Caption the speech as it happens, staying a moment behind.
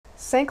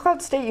St.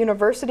 Cloud State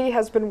University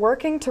has been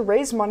working to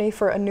raise money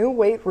for a new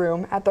weight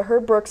room at the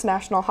Herb Brooks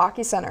National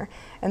Hockey Center,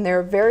 and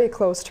they're very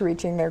close to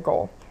reaching their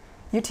goal.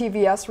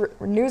 UTVS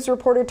news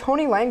reporter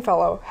Tony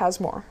Langfellow has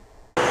more.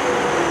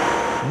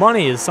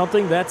 Money is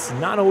something that's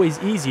not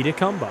always easy to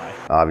come by.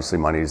 Obviously,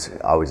 money's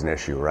always an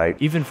issue, right?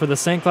 Even for the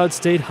St. Cloud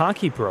State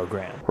hockey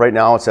program. Right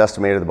now, it's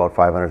estimated about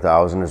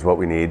 $500,000 is what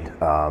we need.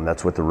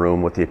 That's with the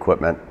room, with the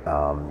equipment,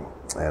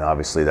 and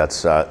obviously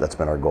that's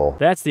been our goal.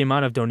 That's the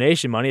amount of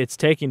donation money it's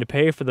taking to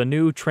pay for the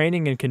new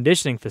training and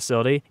conditioning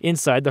facility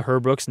inside the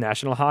Herb Brooks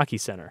National Hockey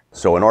Center.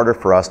 So in order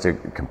for us to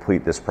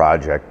complete this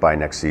project by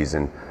next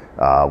season,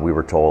 we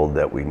were told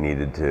that we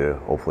needed to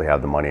hopefully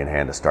have the money in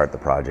hand to start the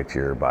project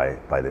here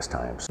by this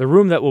time. The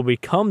room that will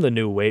become the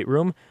new weight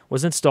room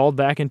was installed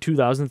back in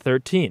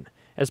 2013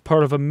 as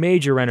part of a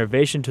major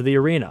renovation to the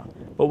arena,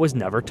 but was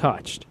never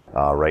touched.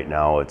 Right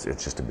now it's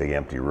just a big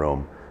empty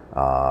room.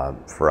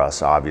 For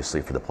us,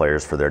 obviously, for the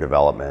players, for their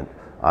development,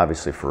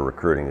 obviously for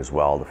recruiting as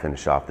well, to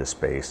finish off this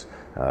space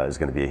is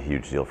going to be a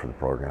huge deal for the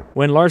program.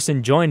 When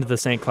Larson joined the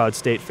St. Cloud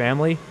State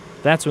family,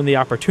 that's when the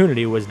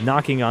opportunity was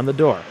knocking on the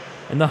door,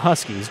 and the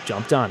Huskies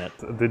jumped on it.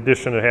 The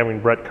addition of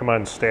having Brett come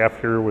on staff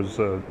here was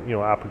a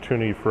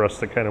opportunity for us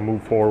to kind of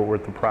move forward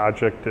with the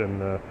project,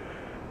 and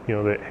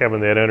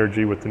having that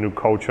energy with the new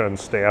coach on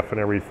staff and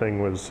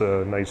everything was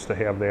nice to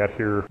have that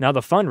here. Now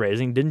the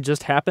fundraising didn't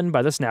just happen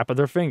by the snap of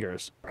their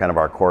fingers. Kind of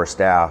our core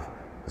staff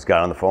has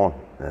got on the phone,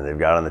 and they've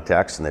got on the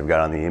text, and they've got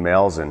on the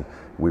emails, and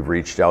we've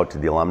reached out to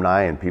the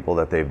alumni and people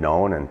that they've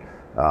known, and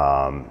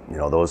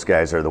those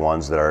guys are the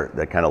ones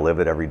that kind of live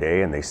it every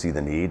day, and they see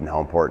the need and how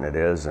important it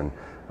is, and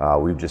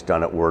we've just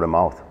done it word of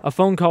mouth. A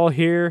phone call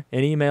here,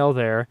 an email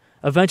there,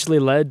 eventually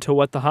led to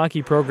what the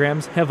hockey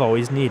programs have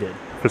always needed.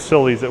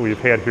 Facilities that we've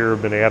had here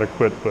have been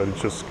adequate, but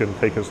it's just going to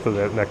take us to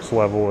that next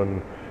level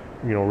and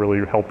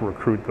really help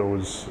recruit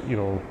those,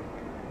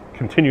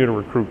 continue to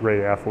recruit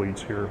great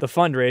athletes here. The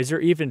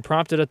fundraiser even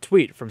prompted a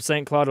tweet from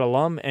St. Cloud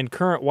alum and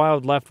current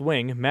Wild left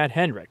wing Matt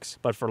Hendricks.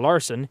 But for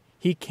Larson,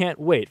 he can't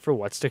wait for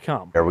what's to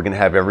come. Are we going to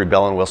have every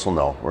bell and whistle?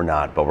 No, we're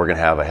not, but we're going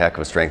to have a heck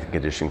of a strength and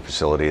conditioning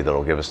facility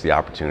that'll give us the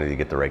opportunity to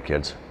get the right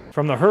kids.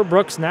 From the Herb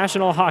Brooks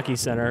National Hockey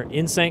Center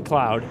in St.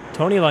 Cloud,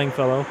 Tony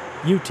Langfellow,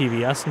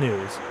 UTVS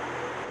News.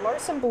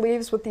 Larson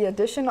believes with the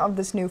addition of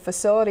this new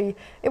facility,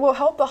 it will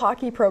help the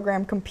hockey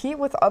program compete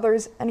with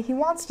others, and he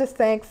wants to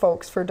thank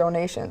folks for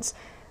donations.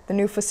 The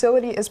new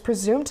facility is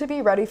presumed to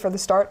be ready for the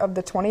start of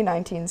the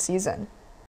 2019 season.